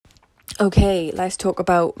Okay, let's talk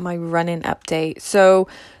about my running update. So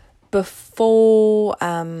before,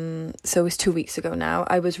 so it's 2 weeks ago now,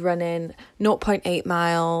 I was running 0.8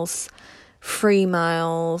 miles, 3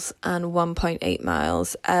 miles and 1.8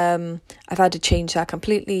 miles. I've had to change that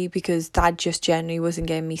completely because Dad just generally wasn't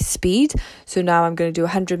getting me speed. So now I'm going to do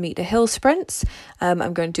 100-meter hill sprints.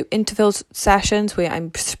 I'm going to do interval sessions where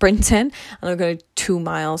I'm sprinting, and I'm going to do 2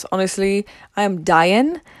 miles. Honestly, I am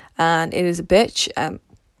dying and it is a bitch.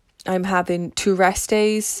 I'm having 2 rest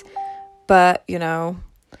days, but it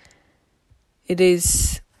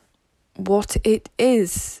is what it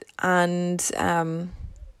is. And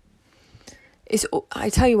I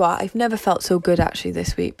tell you what, I've never felt so good actually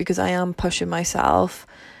this week, because I am pushing myself.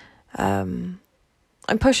 I'm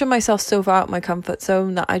pushing myself so far out my comfort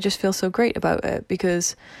zone that I just feel so great about it,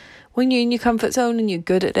 because when you're in your comfort zone and you're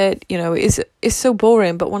good at it, it's so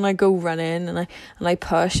boring. But when I go running and I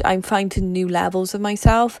push, I'm finding new levels of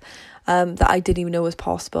myself that I didn't even know was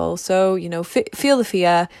possible. So, feel the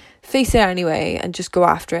fear, face it anyway, and just go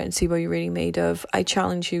after it and see what you're really made of. I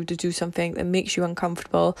challenge you to do something that makes you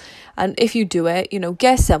uncomfortable. And if you do it,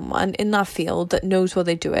 get someone in that field that knows what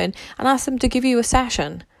they're doing and ask them to give you a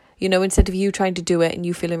session. Instead of you trying to do it and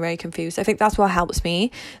you feeling very confused. I think that's what helps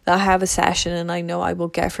me, that I have a session and I know I will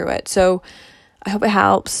get through it. So I hope it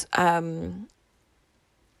helps.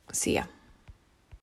 See ya.